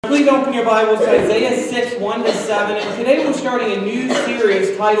Please open your Bibles to Isaiah 6, 1-7. And today we're starting a new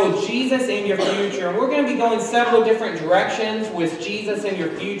series titled Jesus in Your Future. And we're going to be going several different directions with Jesus in your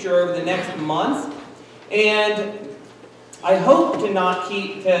future over the next months. And I hope to not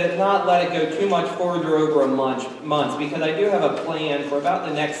let it go too much further over months, because I do have a plan for about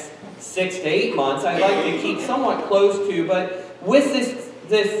the next 6 to 8 months. I'd like to keep somewhat close to, but with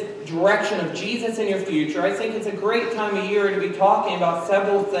this direction of Jesus in your future, I think it's a great time of year to be talking about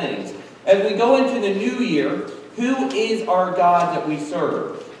several things. As we go into the new year, who is our God that we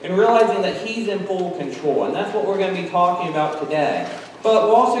serve? And realizing that He's in full control. And that's what we're going to be talking about today. But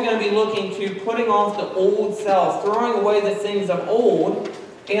we're also going to be looking to putting off the old self, throwing away the things of old,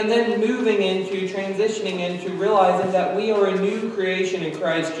 and then moving into, transitioning into realizing that we are a new creation in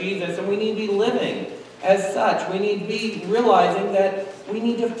Christ Jesus, and we need to be living as such. We need to be realizing that we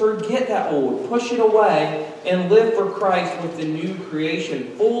need to forget that old, push it away, and live for Christ with the new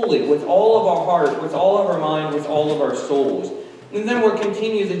creation fully, with all of our heart, with all of our mind, with all of our souls. And then we'll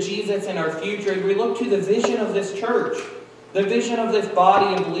continue the Jesus in our future as we look to the vision of this church, the vision of this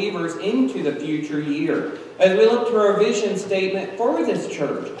body of believers into the future year. As we look to our vision statement for this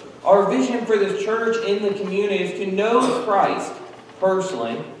church, our vision for this church in the community is to know Christ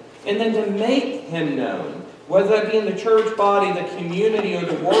personally, and then to make Him known, whether that be in the church body, the community, or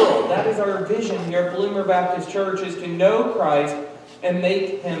the world. That is our vision here at Bloomer Baptist Church, is to know Christ and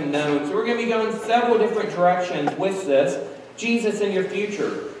make Him known. So we're going to be going several different directions with this, Jesus in your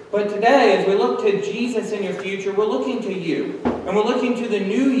future. But today, as we look to Jesus in your future, we're looking to you. And we're looking to the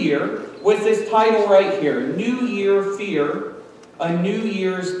new year with this title right here, New Year Fear, a New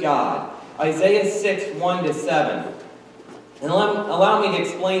Year's God. Isaiah 6, 1-7. And allow me to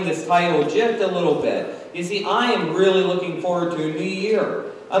explain this title just a little bit. You see, I am really looking forward to a new year.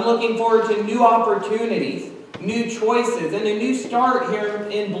 I'm looking forward to new opportunities, new choices, and a new start here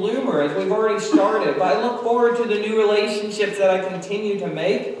in Bloomer as we've already started. But I look forward to the new relationships that I continue to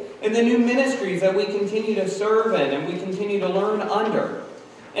make and the new ministries that we continue to serve in and we continue to learn under.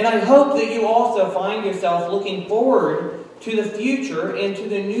 And I hope that you also find yourself looking forward to the future and to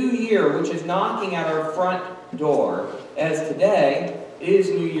the new year, which is knocking at our front door, as today is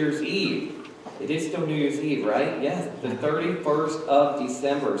New Year's Eve. It is still New Year's Eve, right? Yes, the 31st of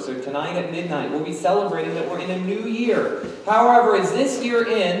December. So tonight at midnight, we'll be celebrating that we're in a new year. However, as this year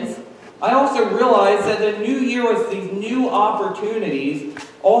ends, I also realize that the new year with these new opportunities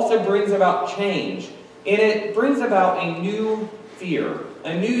also brings about change. And it brings about a new fear,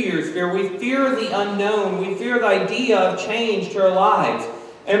 a New Year's fear. We fear the unknown. We fear the idea of change to our lives.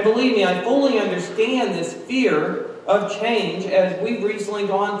 And believe me, I fully understand this fear of change, as we've recently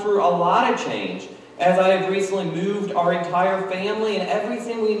gone through a lot of change, as I have recently moved our entire family and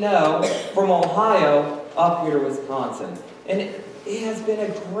everything we know from Ohio up here to Wisconsin. And it has been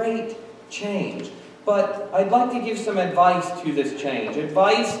a great change. But I'd like to give some advice to this change,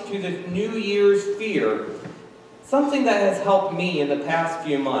 advice to this New Year's fear, something that has helped me in the past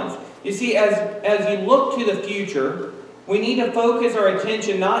few months. You see, as you look to the future, we need to focus our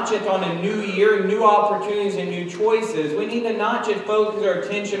attention not just on a new year, new opportunities, and new choices. We need to not just focus our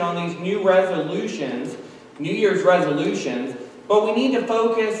attention on these new resolutions, New Year's resolutions, but we need to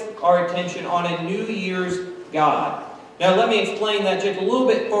focus our attention on a New Year's God. Now let me explain that just a little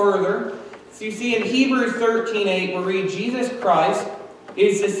bit further. So you see in Hebrews 13:8 we read, Jesus Christ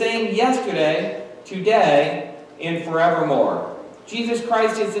is the same yesterday, today, and forevermore. Jesus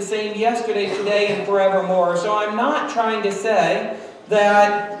Christ is the same yesterday, today, and forevermore. So I'm not trying to say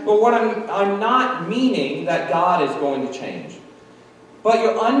that, well, what I'm not meaning that God is going to change. But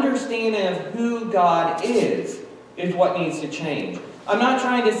your understanding of who God is what needs to change. I'm not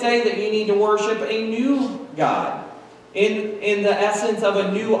trying to say that you need to worship a new God in the essence of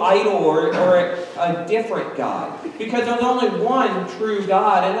a new idol or a different God. Because there's only one true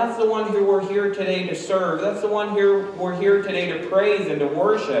God, and that's the one who we're here today to serve. That's the one we're here today to praise and to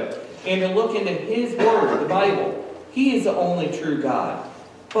worship and to look into His Word, the Bible. He is the only true God.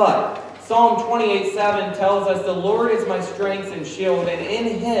 But Psalm 28:7 tells us, the Lord is my strength and shield, and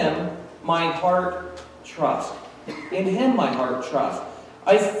in Him my heart trusts. In Him my heart trusts.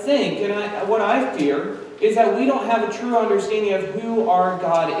 I think, and what I fear, is that we don't have a true understanding of who our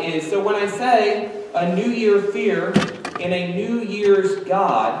God is. So when I say a New Year fear and a New Year's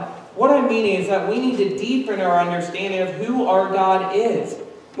God, what I mean is that we need to deepen our understanding of who our God is.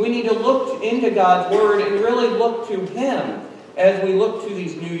 We need to look into God's Word and really look to Him as we look to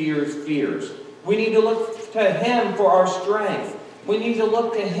these New Year's fears. We need to look to Him for our strength. We need to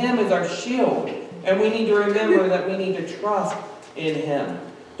look to Him as our shield. And we need to remember that we need to trust in Him.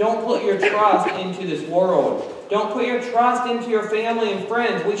 Don't put your trust into this world. Don't put your trust into your family and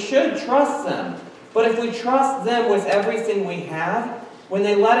friends. We should trust them. But if we trust them with everything we have, when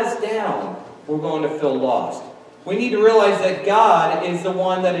they let us down, we're going to feel lost. We need to realize that God is the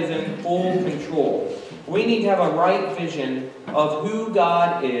one that is in full control. We need to have a right vision of who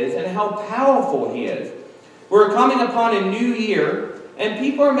God is and how powerful He is. We're coming upon a new year, and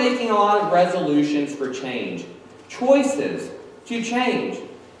people are making a lot of resolutions for change. Choices to change.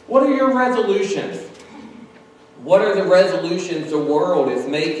 What are your resolutions? What are the resolutions the world is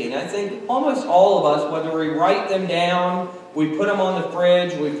making? I think almost all of us, whether we write them down, we put them on the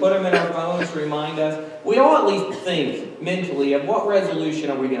fridge, we put them in our phones to remind us, we all at least think mentally of what resolution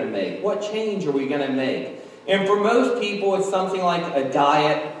are we going to make? What change are we going to make? And for most people, it's something like a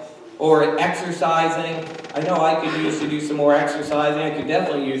diet or exercising. I know I could use to do some more exercising. I could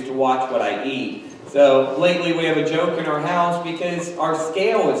definitely use to watch what I eat. So lately we have a joke in our house because our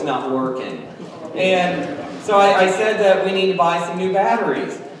scale is not working. And so I said that we need to buy some new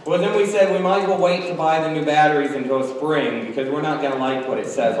batteries. Well, then we said we might as well wait to buy the new batteries until spring because we're not going to like what it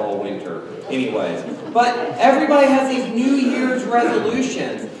says all winter anyways. But everybody has these New Year's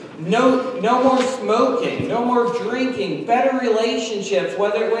resolutions. No more smoking, no more drinking, better relationships,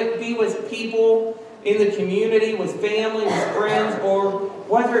 whether it be with people in the community, with family, with friends, or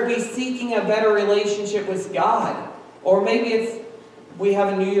whether it be seeking a better relationship with God. Or maybe it's we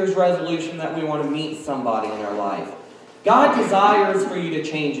have a New Year's resolution that we want to meet somebody in our life. God desires for you to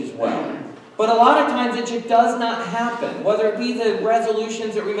change as well. But a lot of times it just does not happen. Whether it be the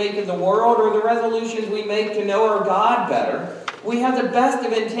resolutions that we make in the world or the resolutions we make to know our God better, we have the best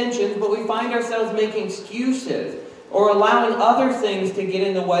of intentions, but we find ourselves making excuses or allowing other things to get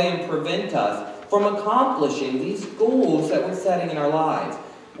in the way and prevent us from accomplishing these goals that we're setting in our lives.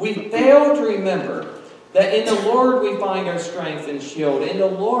 We fail to remember that in the Lord we find our strength and shield. In the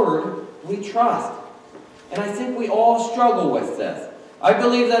Lord we trust. And I think we all struggle with this. I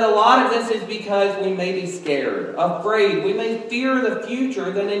believe that a lot of this is because we may be scared, afraid. We may fear the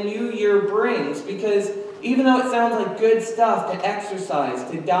future that a new year brings because even though it sounds like good stuff to exercise,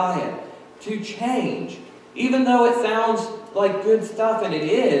 to diet, to change, even though it sounds like good stuff, and it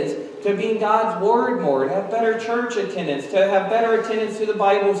is, to be in God's Word more, to have better church attendance, to have better attendance to the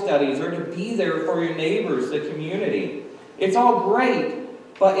Bible studies, or to be there for your neighbors, the community. It's all great,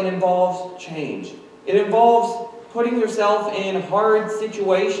 but it involves change. It involves putting yourself in hard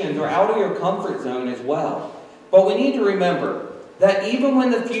situations or out of your comfort zone as well. But we need to remember that even when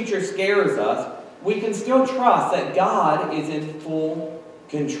the future scares us, we can still trust that God is in full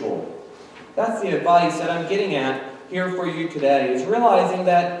control. That's the advice that I'm getting at here for you today, is realizing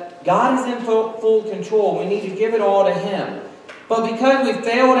that God is in full control. We need to give it all to Him. But because we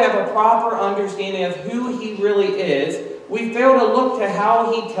fail to have a proper understanding of who He really is, we fail to look to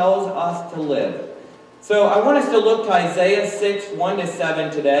how He tells us to live. So I want us to look to Isaiah 6,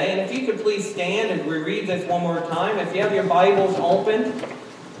 1-7 today. And if you could please stand as we read this one more time. If you have your Bibles open,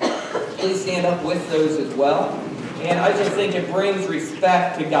 please stand up with those as well. And I just think it brings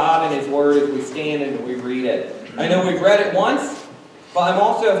respect to God and His Word as we stand and we read it. I know we've read it once, but I'm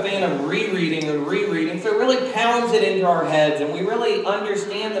also a fan of rereading and rereading, so it really pounds it into our heads and we really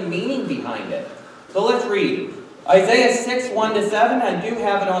understand the meaning behind it. So let's read. Isaiah 6, 1-7, I do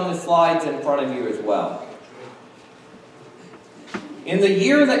have it on the slides in front of you as well. In the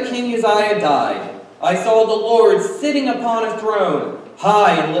year that King Uzziah died, I saw the Lord sitting upon a throne,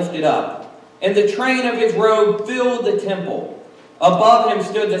 high and lifted up, and the train of His robe filled the temple. Above Him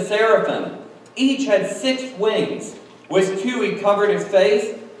stood the seraphim. Each had 6 wings. With 2 He covered His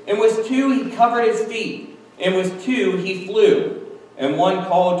face, and with 2 He covered His feet, and with 2 He flew. And one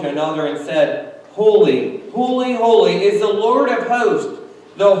called to another and said, Holy, holy, holy is the Lord of hosts.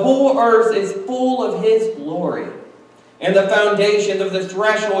 The whole earth is full of His glory. And the foundations of the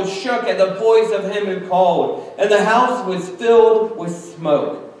threshold shook at the voice of Him who called, and the house was filled with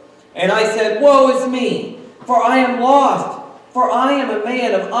smoke. And I said, Woe is me, for I am lost, for I am a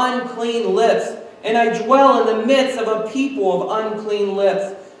man of unclean lips, and I dwell in the midst of a people of unclean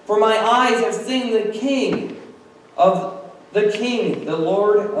lips. For my eyes have seen the King, the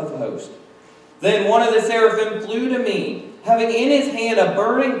Lord of hosts. Then one of the seraphim flew to me, having in his hand a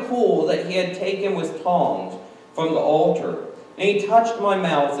burning coal that he had taken with tongs from the altar. And he touched my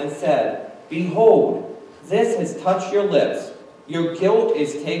mouth and said, Behold, this has touched your lips. Your guilt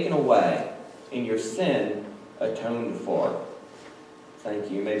is taken away, and your sin atoned for. Thank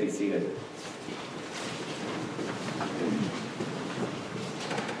you. You may be seated.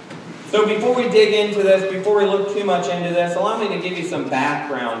 So before we dig into this, before we look too much into this, allow me to give you some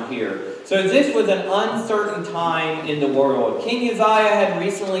background here. So this was an uncertain time in the world. King Uzziah had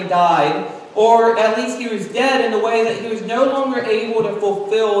recently died, Or at least he was dead in the way that he was no longer able to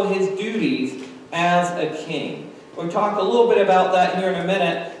fulfill his duties as a king. We'll talk a little bit about that here in a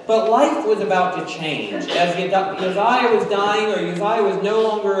minute. But life was about to change. As Uzziah was dying, or Uzziah was no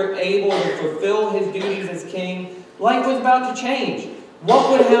longer able to fulfill his duties as king, life was about to change.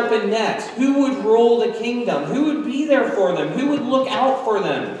 What would happen next? Who would rule the kingdom? Who would be there for them? Who would look out for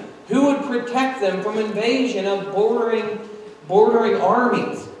them? Who would protect them from invasion of bordering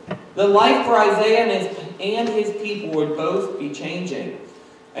armies? The life for Isaiah and his people would both be changing.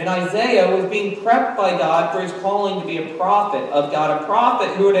 And Isaiah was being prepped by God for his calling to be a prophet of God, a prophet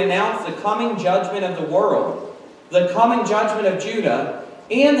who would announce the coming judgment of the world, the coming judgment of Judah,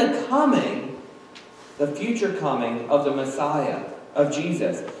 and the future coming of the Messiah, of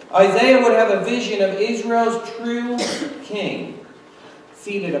Jesus. Isaiah would have a vision of Israel's true king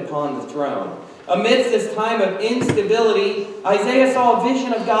seated upon the throne. Amidst this time of instability, Isaiah saw a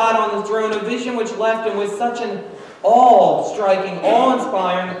vision of God on the throne, a vision which left him with such an awe-striking,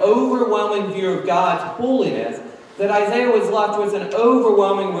 awe-inspiring, overwhelming view of God's holiness that Isaiah was left with an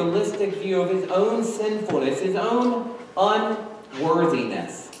overwhelming, realistic view of his own sinfulness, his own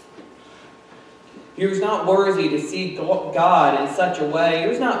unworthiness. He was not worthy to see God in such a way. He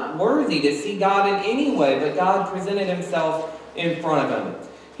was not worthy to see God in any way, but God presented himself in front of him.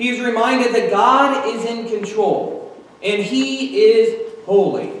 He is reminded that God is in control, and he is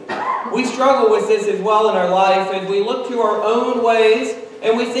holy. We struggle with this as well in our life as we look to our own ways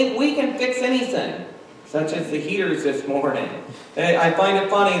and we think we can fix anything, such as the heaters this morning. I find it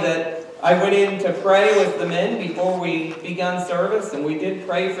funny that I went in to pray with the men before we began service, and we did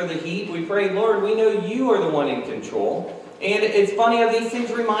pray for the heat. We prayed, Lord, we know you are the one in control. And it's funny how these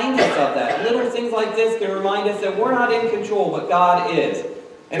things remind us of that. Little things like this can remind us that we're not in control, but God is.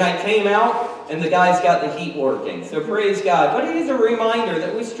 And I came out, and the guys got the heat working. So praise God. But it is a reminder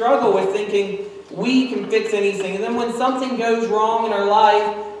that we struggle with thinking we can fix anything. And then when something goes wrong in our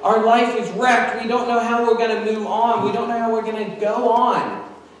life is wrecked. We don't know how we're going to move on. We don't know how we're going to go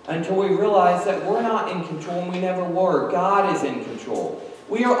on until we realize that we're not in control, and we never were. God is in control.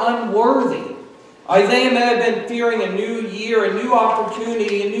 We are unworthy. Isaiah may have been fearing a new year, a new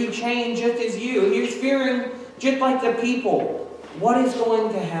opportunity, a new change, just as you. He was fearing, just like the people, what is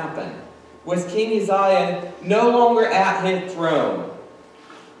going to happen? Was King Uzziah no longer at his throne?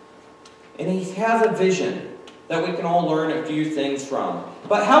 And he has a vision that we can all learn a few things from.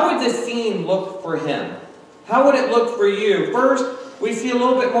 But how would this scene look for him? How would it look for you? First, we see a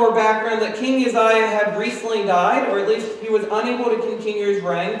little bit more background that King Uzziah had recently died, or at least he was unable to continue his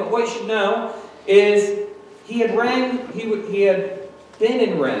reign. But what you should know is he had been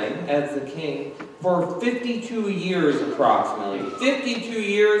in reign as the king for 52 years approximately. 52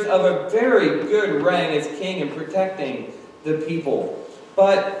 years of a very good reign as king and protecting the people.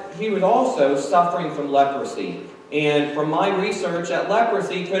 But he was also suffering from leprosy. And from my research, that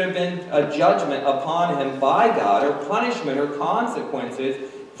leprosy could have been a judgment upon him by God, or punishment or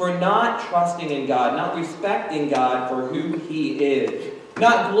consequences for not trusting in God, not respecting God for who he is,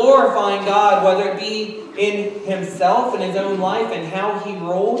 not glorifying God, whether it be in himself and his own life and how he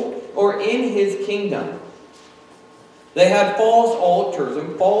ruled, or in his kingdom. They had false altars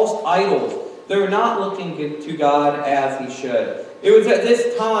and false idols. They were not looking to God as he should. It was at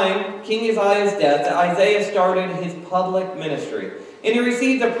this time, King Uzziah's death, that Isaiah started his public ministry. And he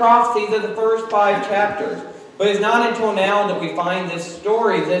received the prophecies of the first 5 chapters. But it's not until now that we find this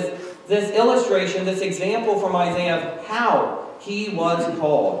story, this illustration, this example from Isaiah of how he was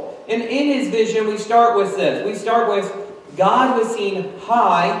called. And in his vision, we start with this. We start with God was seen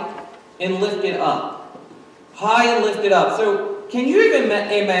high and lifted up. High and lifted up. So can you even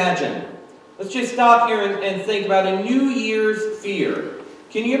imagine? Let's just stop here and think about a New Year's fear.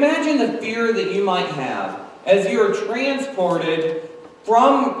 Can you imagine the fear that you might have as you're transported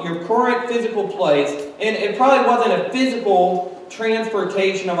from your current physical place? And it probably wasn't a physical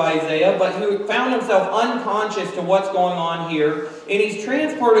transportation of Isaiah, but he found himself unconscious to what's going on here. And he's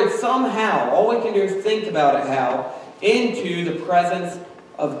transported somehow, all we can do is think about it how, into the presence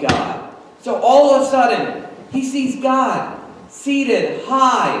of God. So all of a sudden, he sees God seated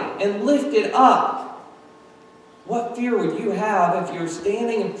high and lifted up. What fear would you have if you're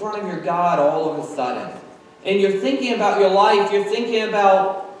standing in front of your God all of a sudden? And you're thinking about your life, you're thinking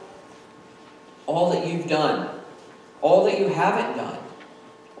about all that you've done, all that you haven't done.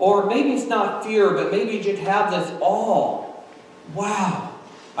 Or maybe it's not fear, but maybe you just have this awe. Wow,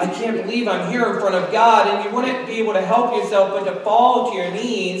 I can't believe I'm here in front of God. And you wouldn't be able to help yourself but to fall to your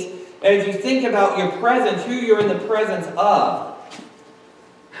knees as you think about your presence, who you're in the presence of.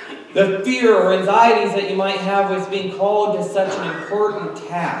 The fear or anxieties that you might have with being called to such an important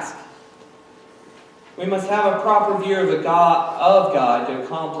task. We must have a proper view of God to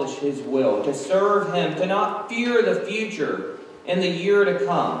accomplish His will, to serve Him, to not fear the future and the year to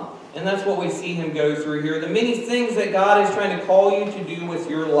come. And that's what we see Him go through here. The many things that God is trying to call you to do with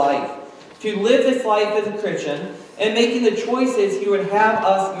your life. To live this life as a Christian and making the choices He would have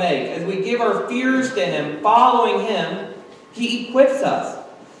us make. As we give our fears to Him, following Him, He equips us.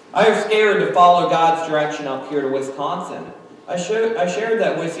 I was scared to follow God's direction up here to Wisconsin. I shared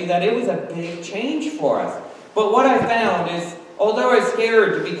that with you, that it was a big change for us. But what I found is, although I was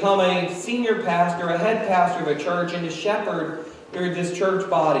scared to become a senior pastor, a head pastor of a church, and to shepherd this church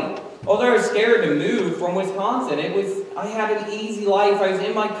body, although I was scared to move from Wisconsin, I had an easy life. I was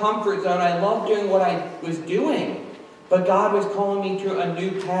in my comfort zone. I loved doing what I was doing. But God was calling me to a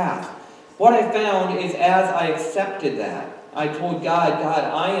new path. What I found is, as I accepted that, I told God,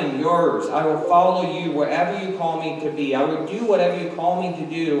 I am yours. I will follow you wherever you call me to be. I will do whatever you call me to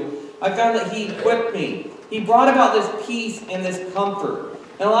do. I found that He equipped me. He brought about this peace and this comfort.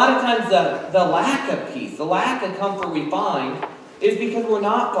 And a lot of times the lack of peace, the lack of comfort we find is because we're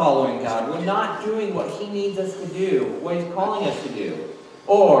not following God. We're not doing what He needs us to do, what He's calling us to do.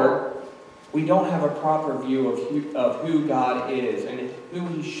 Or we don't have a proper view of who God is and who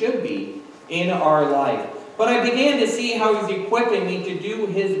He should be in our life. But I began to see how He's equipping me to do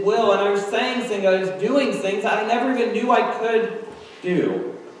His will. And I was saying things, I was doing things I never even knew I could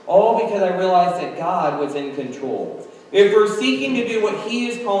do. All because I realized that God was in control. If we're seeking to do what He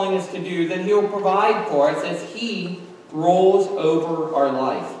is calling us to do, then He will provide for us as He rules over our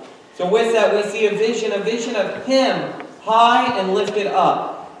life. So with that, we see a vision of Him high and lifted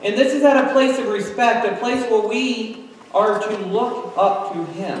up. And this is at a place of respect, a place where we are to look up to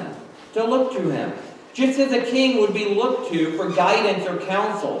Him. To look to Him. Just as a king would be looked to for guidance or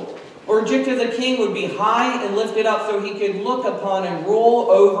counsel. Or just as a king would be high and lifted up so he could look upon and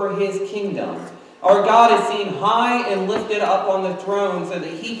rule over his kingdom. Our God is seen high and lifted up on the throne so that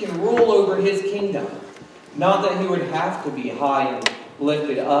He can rule over His kingdom. Not that He would have to be high and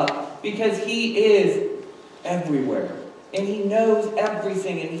lifted up, because He is everywhere. And He knows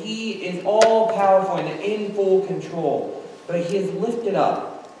everything, and He is all-powerful and in full control. But He is lifted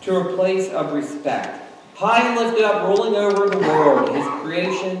up to a place of respect. High and lifted up, ruling over the world, His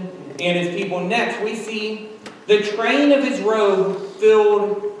creation and His people. Next, we see the train of His robe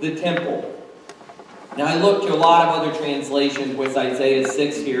filled the temple. Now, I looked to a lot of other translations with Isaiah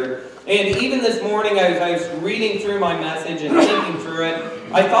 6 here. And even this morning, I was reading through my message and thinking through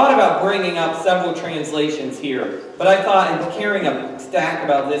it. I thought about bringing up several translations here. But I thought, I'm carrying a stack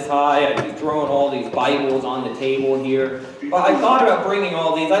about this high. I'd be throwing all these Bibles on the table here. But I thought about bringing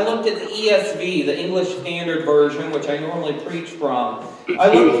all these. I looked at the ESV, the English Standard Version, which I normally preach from.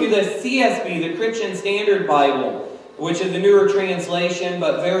 I looked to the CSB, the Christian Standard Bible, which is a newer translation,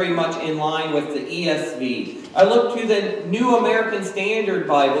 but very much in line with the ESV. I looked to the New American Standard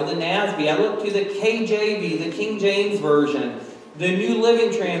Bible, the NASB. I looked to the KJV, the King James Version, the New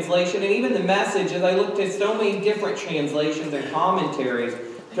Living Translation, and even the Message, as I looked at so many different translations and commentaries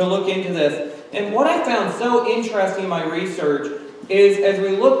to look into this. And what I found so interesting in my research is, as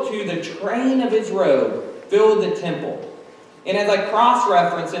we look to the train of His robe filled the temple. And as I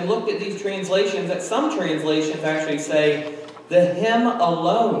cross-referenced and looked at these translations, that some translations actually say, the hem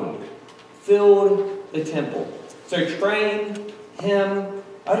alone filled the temple. So train, hem,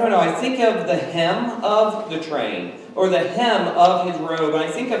 I don't know, I think of the hem of the train, or the hem of His robe, and I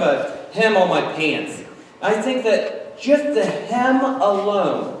think of a hem on my pants. I think that just the hem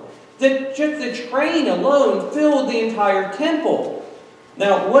alone, just the train alone filled the entire temple.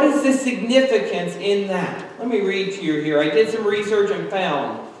 Now, what is the significance in that? Let me read to you here. I did some research and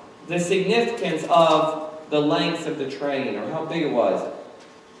found the significance of the length of the train, or how big it was.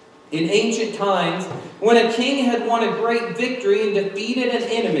 In ancient times, when a king had won a great victory and defeated an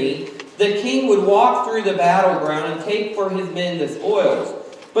enemy, the king would walk through the battleground and take for his men the spoils.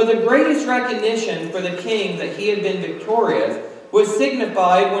 But the greatest recognition for the king that he had been victorious was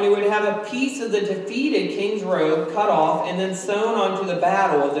signified when he would have a piece of the defeated king's robe cut off and then sewn onto the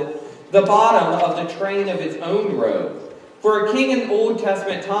the bottom of the train of his own robe. For a king in Old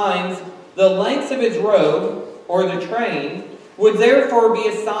Testament times, the length of his robe, or the train, would therefore be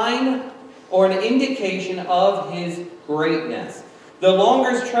a sign or an indication of his greatness. The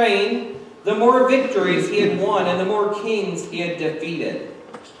longer his train, the more victories he had won and the more kings he had defeated.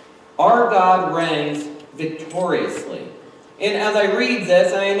 Our God reigns victoriously. And as I read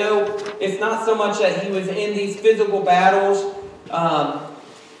this, and I know it's not so much that He was in these physical battles,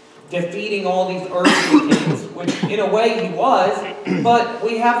 defeating all these earthly kings, which in a way He was, but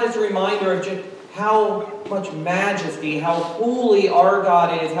we have this reminder of just how much majesty, how holy our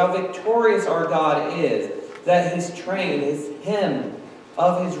God is, how victorious our God is, that his train, his hem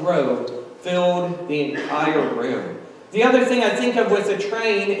of his robe, filled the entire room. The other thing I think of with a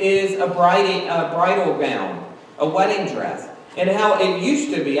train is a bridal gown, a wedding dress, and how it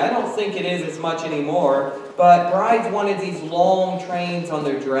used to be. I don't think it is as much anymore, but brides wanted these long trains on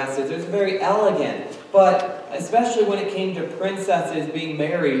their dresses. It was very elegant, but especially when it came to princesses being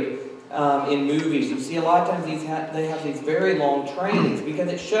married in movies, you see a lot of times they have these very long trains because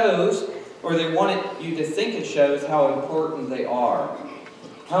it shows, or they want you to think it shows, how important they are,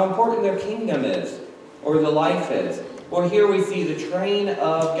 how important their kingdom is, or the life is. Well, here we see the train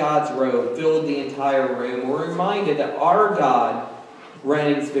of God's robe filled the entire room. We're reminded that our God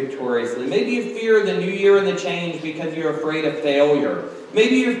reigns victoriously. Maybe you fear the new year and the change because you're afraid of failure.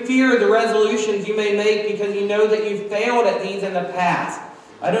 Maybe you fear the resolutions you may make because you know that you've failed at these in the past.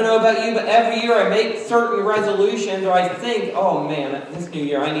 I don't know about you, but every year I make certain resolutions, or I think, oh man, this new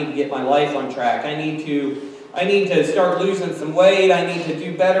year I need to get my life on track. I need to start losing some weight. I need to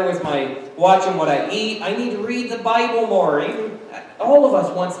do better with my watching what I eat. I need to read the Bible more. All of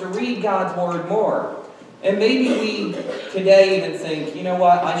us wants to read God's Word more. And maybe we today even think, you know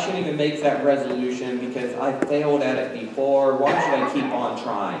what, I shouldn't even make that resolution because I failed at it before. Why should I keep on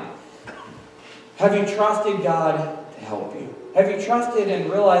trying? Have you trusted God to help you? Have you trusted and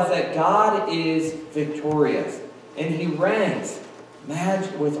realized that God is victorious and He reigns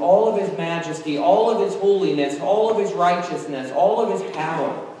with all of His majesty, all of His holiness, all of His righteousness, all of His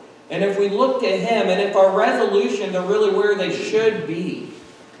power? And if we look to Him, and if our resolutions are really where they should be,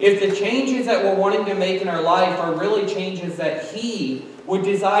 if the changes that we're wanting to make in our life are really changes that He would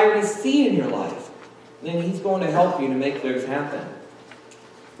desire to see in your life, then He's going to help you to make those happen.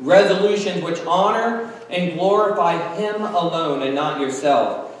 Resolutions which honor and glorify Him alone and not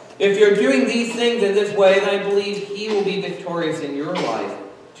yourself. If you're doing these things in this way, then I believe He will be victorious in your life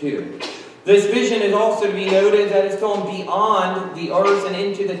too. This vision is also to be noted that it's going beyond the earth and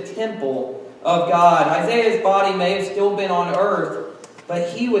into the temple of God. Isaiah's body may have still been on earth, but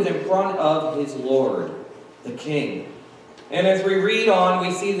he was in front of his Lord, the King. And as we read on,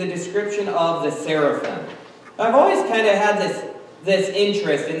 we see the description of the seraphim. I've always kind of had this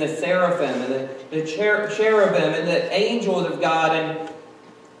interest in the seraphim and the cherubim and the angels of God, and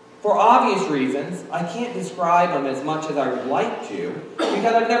for obvious reasons, I can't describe them as much as I would like to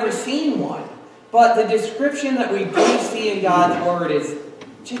because I've never seen one. But the description that we do see in God's Word is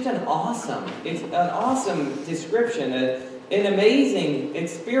just it's an awesome description, an amazing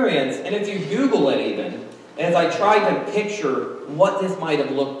experience. And if you Google it even, as I tried to picture what this might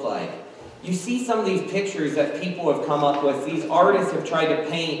have looked like, you see some of these pictures that people have come up with. These artists have tried to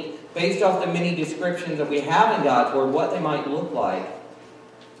paint, based off the many descriptions that we have in God's Word, what they might look like.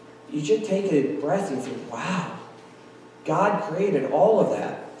 You should take a breath and think, wow, God created all of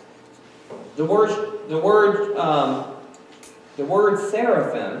that. The word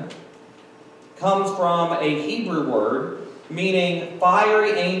seraphim comes from a Hebrew word meaning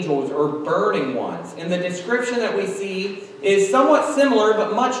fiery angels or burning ones. And the description that we see is somewhat similar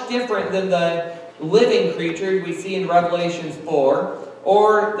but much different than the living creatures we see in Revelation 4,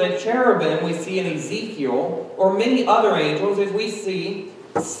 or the cherubim we see in Ezekiel, or many other angels as we see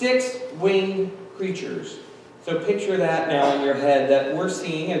 6-winged creatures. So picture that now in your head, that we're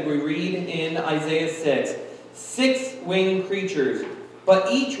seeing as we read in Isaiah 6, 6-winged creatures.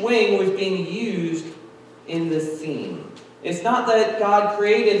 But each wing was being used in this scene. It's not that God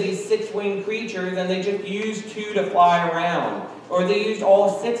created these 6-winged creatures and they just used 2 to fly around, or they used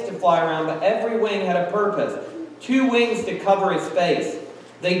all 6 to fly around, but every wing had a purpose. 2 wings to cover His face.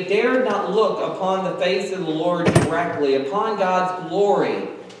 They dared not look upon the face of the Lord directly, upon God's glory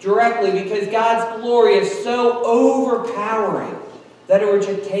directly, because God's glory is so overpowering that it would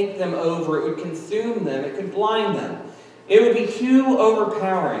just take them over. It would consume them. It could blind them. It would be too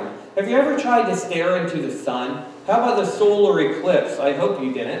overpowering. Have you ever tried to stare into the sun? How about the solar eclipse? I hope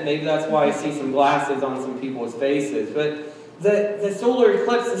you didn't. Maybe that's why I see some glasses on some people's faces. But the solar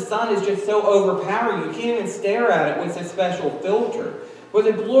eclipse, the sun is just so overpowering. You can't even stare at it with a special filter. But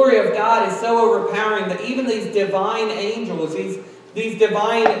the glory of God is so overpowering that even these divine angels, these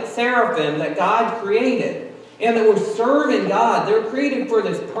divine seraphim that God created and that were serving God, they're created for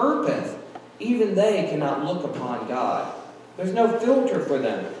this purpose. Even they cannot look upon God. There's no filter for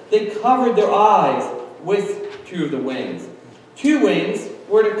them. They covered their eyes with 2 of the wings. 2 wings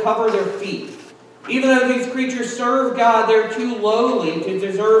were to cover their feet. Even though these creatures serve God, they're too lowly to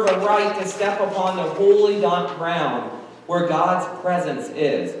deserve a right to step upon the holy ground where God's presence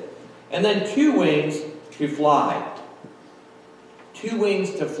is. And then 2 wings to fly. 2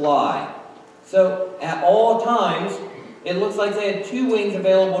 wings to fly. So at all times, it looks like they had two wings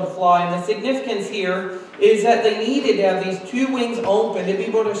available to fly. And the significance here is that they needed to have these two wings open to be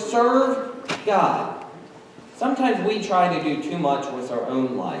able to serve God. Sometimes we try to do too much with our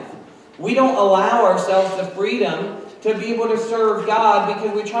own life. We don't allow ourselves the freedom to be able to serve God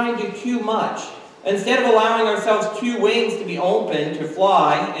because we try and do too much. Instead of allowing ourselves two wings to be open to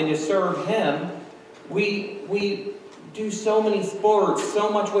fly and to serve Him, we do so many sports, so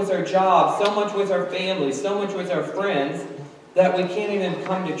much with our jobs, so much with our family, so much with our friends, that we can't even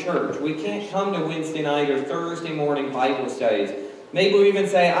come to church. We can't come to Wednesday night or Thursday morning Bible studies. Maybe we even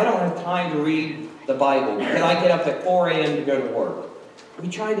say, I don't have time to read the Bible because I get up at 4 a.m. to go to work. We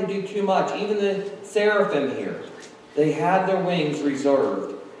try to do too much. Even the seraphim here, they had their wings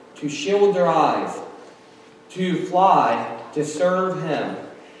reserved to shield their eyes, to fly, to serve Him,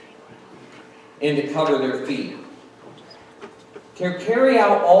 and to cover their feet, to carry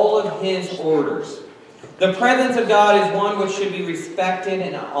out all of His orders. The presence of God is one which should be respected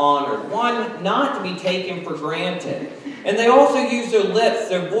and honored, one not to be taken for granted. And they also use their lips,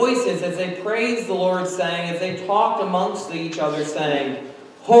 their voices, as they praise the Lord, saying, as they talked amongst each other, saying,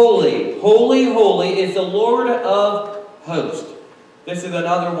 Holy, holy, holy is the Lord of hosts. This is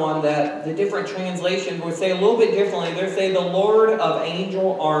another one that the different translations would say a little bit differently. They say the Lord of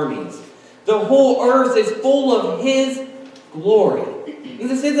angel armies. The whole earth is full of His glory. And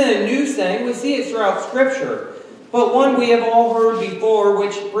this isn't a new saying. We see it throughout Scripture. But one we have all heard before,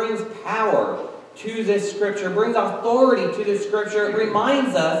 which brings power to this Scripture, brings authority to this Scripture. It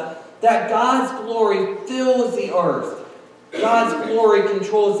reminds us that God's glory fills the earth. God's glory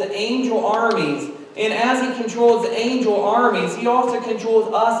controls the angel armies. And as He controls the angel armies, He also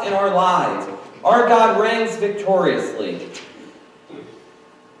controls us in our lives. Our God reigns victoriously.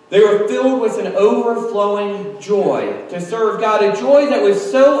 They were filled with an overflowing joy to serve God. A joy that was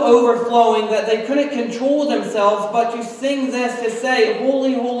so overflowing that they couldn't control themselves but to sing this, to say,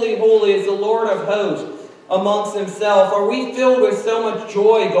 Holy, holy, holy is the Lord of hosts amongst Himself. Are we filled with so much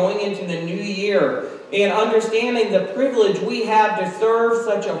joy going into the new year and understanding the privilege we have to serve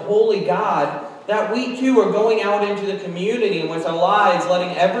such a holy God, that we too are going out into the community and with our lives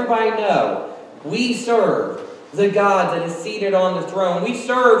letting everybody know we serve the God that is seated on the throne. We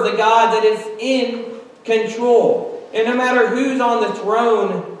serve the God that is in control. And no matter who's on the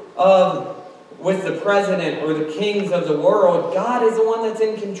throne with the president or the kings of the world, God is the one that's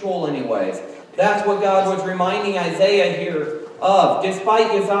in control anyways. That's what God was reminding Isaiah here of.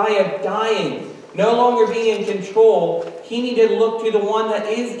 Despite Uzziah dying, no longer being in control, he needed to look to the one that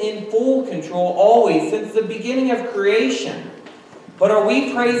is in full control always, since the beginning of creation. But are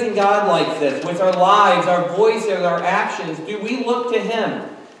we praising God like this with our lives, our voices, our actions? Do we look to Him?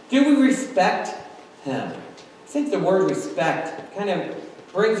 Do we respect Him? I think the word respect kind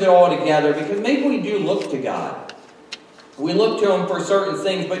of brings it all together, because maybe we do look to God. We look to Him for certain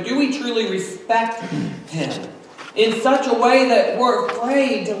things, but do we truly respect Him in such a way that we're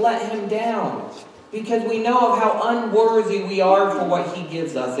afraid to let Him down because we know of how unworthy we are for what He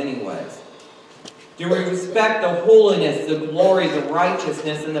gives us anyways? Do we respect the holiness, the glory, the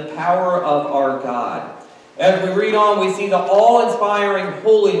righteousness, and the power of our God? As we read on, we see the awe-inspiring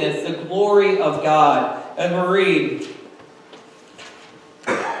holiness, the glory of God. As we read,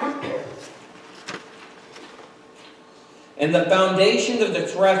 and the foundations of the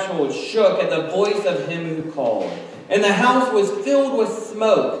threshold shook at the voice of Him who called. And the house was filled with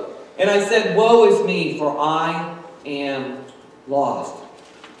smoke. And I said, Woe is me, for I am lost.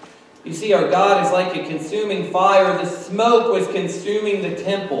 You see, our God is like a consuming fire. The smoke was consuming the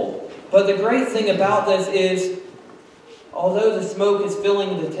temple. But the great thing about this is, although the smoke is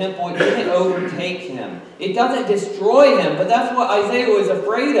filling the temple, it didn't overtake Him. It doesn't destroy Him. But that's what Isaiah was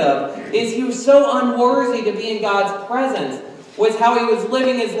afraid of, is he was so unworthy to be in God's presence, was how he was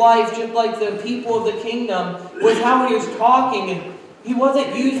living his life, just like the people of the kingdom, was how he was talking. And he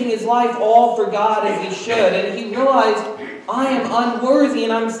wasn't using his life all for God as he should. And he realized, I am unworthy,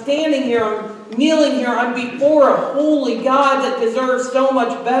 and I'm standing here, I'm kneeling here, I'm before a holy God that deserves so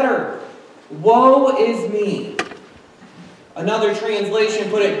much better. Woe is me. Another translation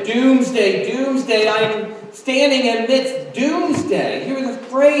put it, doomsday, doomsday. I am standing amidst doomsday. He was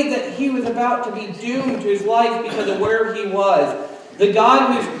afraid that he was about to be doomed to his life because of where he was. The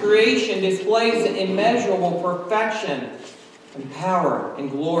God whose creation displays immeasurable perfection and power and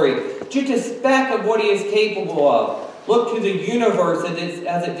glory. Just a speck of what He is capable of. Look to the universe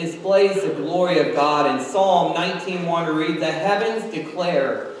as it displays the glory of God. In Psalm 19:1 we read, the heavens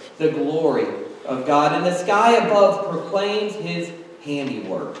declare the glory of God, and the sky above proclaims His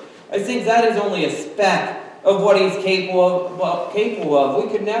handiwork. I think that is only a speck of what He's capable of. We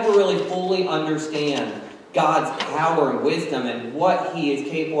could never really fully understand God's power and wisdom and what He is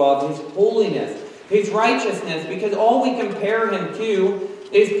capable of, His holiness, His righteousness, because all we compare Him to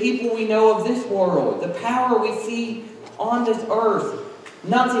is people we know of this world, the power we see on this earth.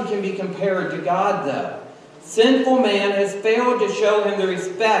 Nothing can be compared to God, though. Sinful man has failed to show Him the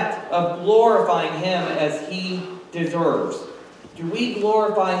respect of glorifying Him as He deserves. Do we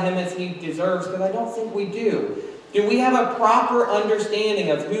glorify Him as He deserves? Because I don't think we do. Do we have a proper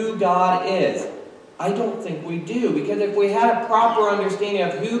understanding of who God is? I don't think we do. Because if we had a proper understanding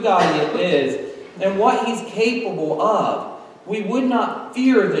of who God is and what He's capable of, we would not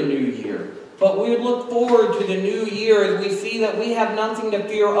fear the new year. But we would look forward to the new year as we see that we have nothing to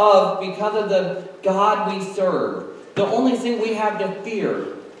fear of because of the God we serve. The only thing we have to fear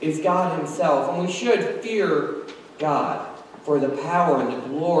is God Himself. And we should fear God for the power and the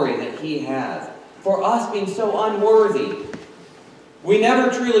glory that He has. For us being so unworthy, we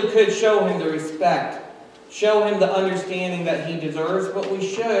never truly could show Him the respect, show Him the understanding that He deserves, but we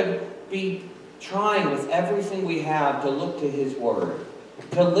should be trying with everything we have to look to His Word,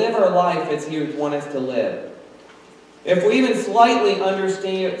 to live our life as He would want us to live. If we even slightly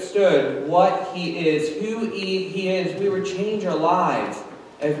understood what He is, who He is, we would change our lives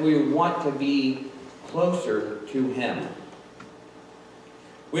as we would want to be closer to Him.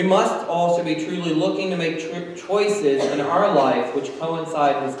 We must also be truly looking to make choices in our life which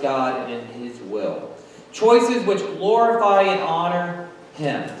coincide with God and in His will. Choices which glorify and honor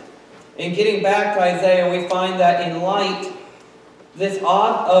Him. In getting back to Isaiah, we find that in light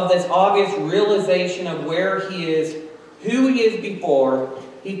of this obvious realization of where he is, who he is before,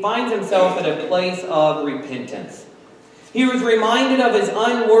 he finds himself at a place of repentance. He was reminded of his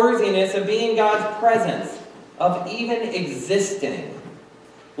unworthiness of being in God's presence, of even existing,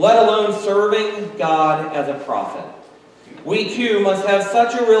 let alone serving God as a prophet. We too must have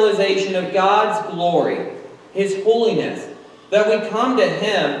such a realization of God's glory, His holiness, that we come to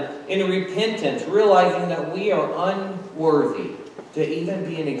Him in repentance, realizing that we are unworthy to even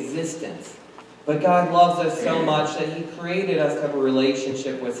be in existence. But God loves us so much that He created us to have a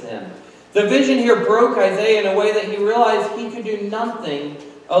relationship with Him. The vision here broke Isaiah in a way that he realized he could do nothing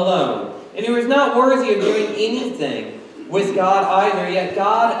alone. And he was not worthy of doing anything with God either, yet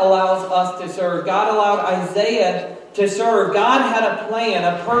God allows us to serve. God allowed Isaiah to serve. God had a plan,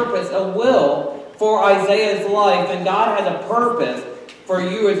 a purpose, a will for Isaiah's life, and God has a purpose for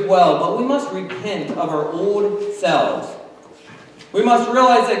you as well. But we must repent of our old selves. We must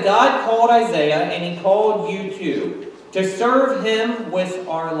realize that God called Isaiah, and He called you too, to serve Him with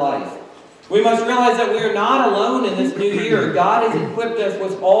our life. We must realize that we are not alone in this new year. God has equipped us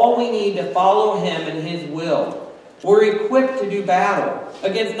with all we need to follow Him and His will. We're equipped to do battle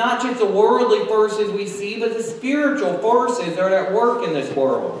against not just the worldly forces we see, but the spiritual forces that are at work in this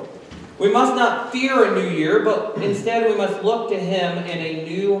world. We must not fear a new year, but instead we must look to Him in a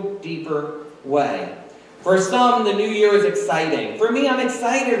new, deeper way. For some, the new year is exciting. For me, I'm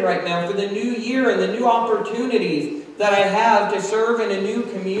excited right now for the new year and the new opportunities that I have to serve in a new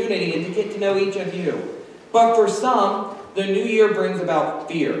community and to get to know each of you. But for some, the new year brings about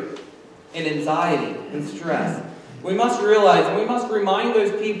fear and anxiety and stress. We must realize and we must remind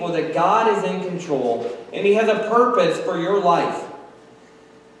those people that God is in control and He has a purpose for your life.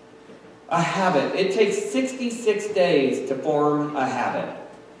 A habit. It takes 66 days to form a habit.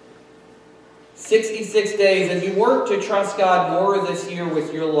 66 days as you work to trust God more this year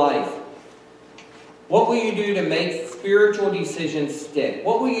with your life. What will you do to make spiritual decisions stick?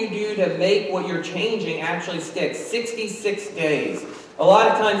 What will you do to make what you're changing actually stick? 66 days. A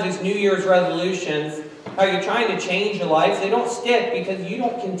lot of times these New Year's resolutions, how you're trying to change your life, they don't stick because you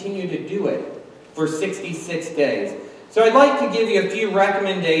don't continue to do it for 66 days. So I'd like to give you a few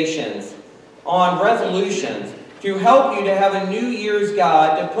recommendations on resolutions to help you to have a New Year's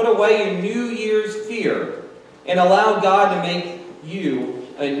God, to put away your New Year's fear, and allow God to make you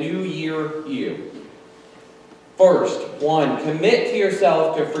a New Year you. First, 1, commit to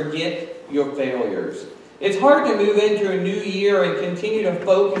yourself to forget your failures. It's hard to move into a new year and continue to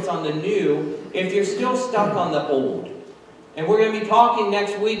focus on the new if you're still stuck on the old. And we're going to be talking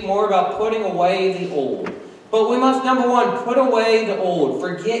next week more about putting away the old. But we must, number 1, put away the old.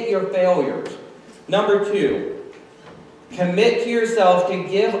 Forget your failures. Number 2, commit to yourself to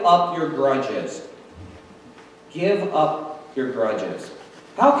give up your grudges. Give up your grudges.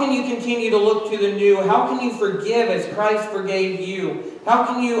 How can you continue to look to the new? How can you forgive as Christ forgave you? How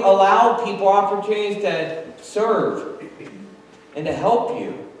can you allow people opportunities to serve and to help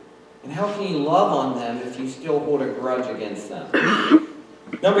you? And how can you love on them if you still hold a grudge against them?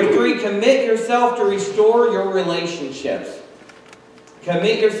 Number 3, commit yourself to restore your relationships.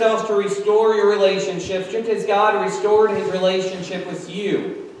 Commit yourself to restore your relationships, just as God restored His relationship with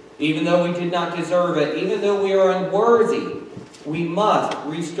you. Even though we did not deserve it, even though we are unworthy, we must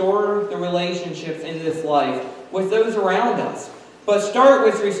restore the relationships in this life with those around us. But start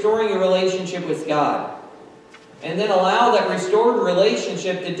with restoring your relationship with God. And then allow that restored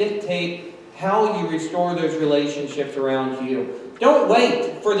relationship to dictate how you restore those relationships around you. Don't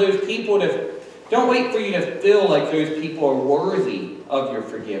wait for you to feel like those people are worthy of your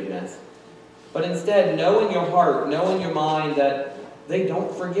forgiveness. But instead, know in your heart, know in your mind that they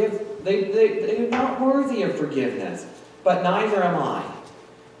don't forgive. They're not worthy of forgiveness. But neither am I.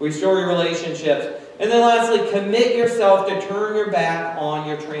 Restore your relationships. And then lastly, commit yourself to turn your back on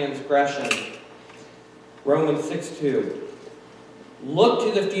your transgressions. Romans 6:2. Look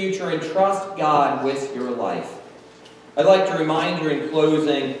to the future and trust God with your life. I'd like to remind you in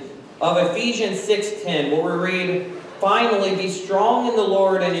closing of Ephesians 6:10, where we read, "Finally, be strong in the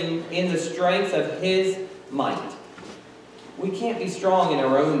Lord and in the strength of His might." We can't be strong in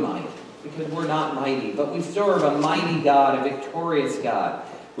our own might because we're not mighty, but we serve a mighty God, a victorious God.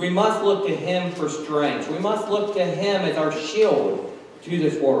 We must look to Him for strength. We must look to Him as our shield to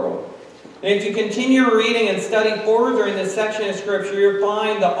this world. And if you continue reading and study further in this section of Scripture, you'll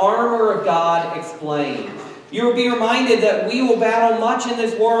find the armor of God explained. You will be reminded that we will battle much in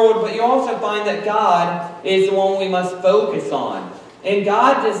this world, but you also find that God is the one we must focus on. And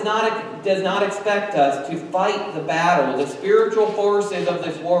God does not expect us to fight the battle, the spiritual forces of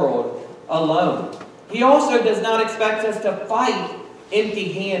this world, alone. He also does not expect us to fight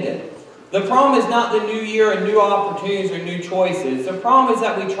empty-handed. The problem is not the new year and new opportunities or new choices. The problem is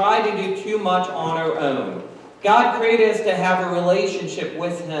that we try to do too much on our own. God created us to have a relationship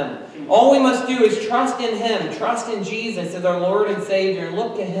with Him. All we must do is trust in Him, trust in Jesus as our Lord and Savior, and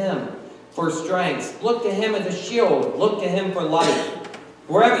look to Him for strength. Look to Him as a shield. Look to Him for life.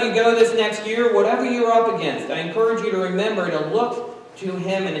 Wherever you go this next year, whatever you're up against, I encourage you to remember to look to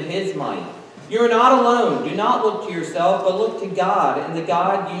Him and His might. You're not alone. Do not look to yourself, but look to God and the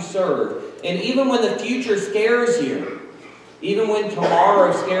God you serve. And even when the future scares you, even when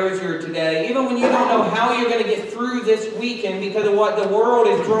tomorrow scares you today, even when you don't know how you're going to get through this weekend because of what the world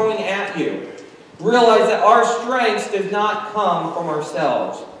is throwing at you, realize that our strength does not come from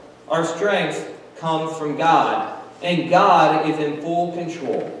ourselves. Our strength comes from God, and God is in full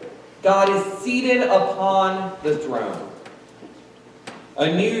control. God is seated upon the throne.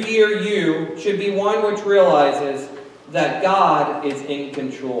 A new year you should be one which realizes that God is in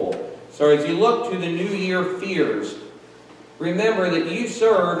control. So as you look to the new year fears, remember that you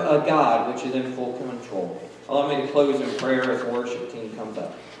serve a God which is in full control. Allow me to close in prayer as the worship team comes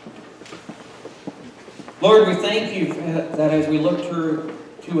up. Lord, we thank you that as we look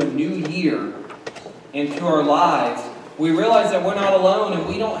to a new year into our lives, we realize that we're not alone and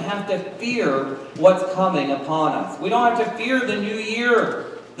we don't have to fear what's coming upon us. We don't have to fear the new year,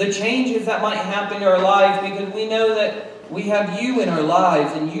 the changes that might happen in our lives, because we know that we have you in our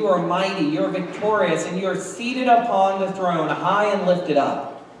lives, and you are mighty, you're victorious, and you are seated upon the throne, high and lifted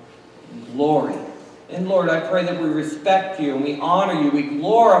up in glory. And Lord, I pray that we respect you and we honor you, we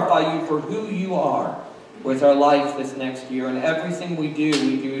glorify you for who you are with our life this next year, and everything we do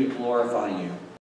to glorify you.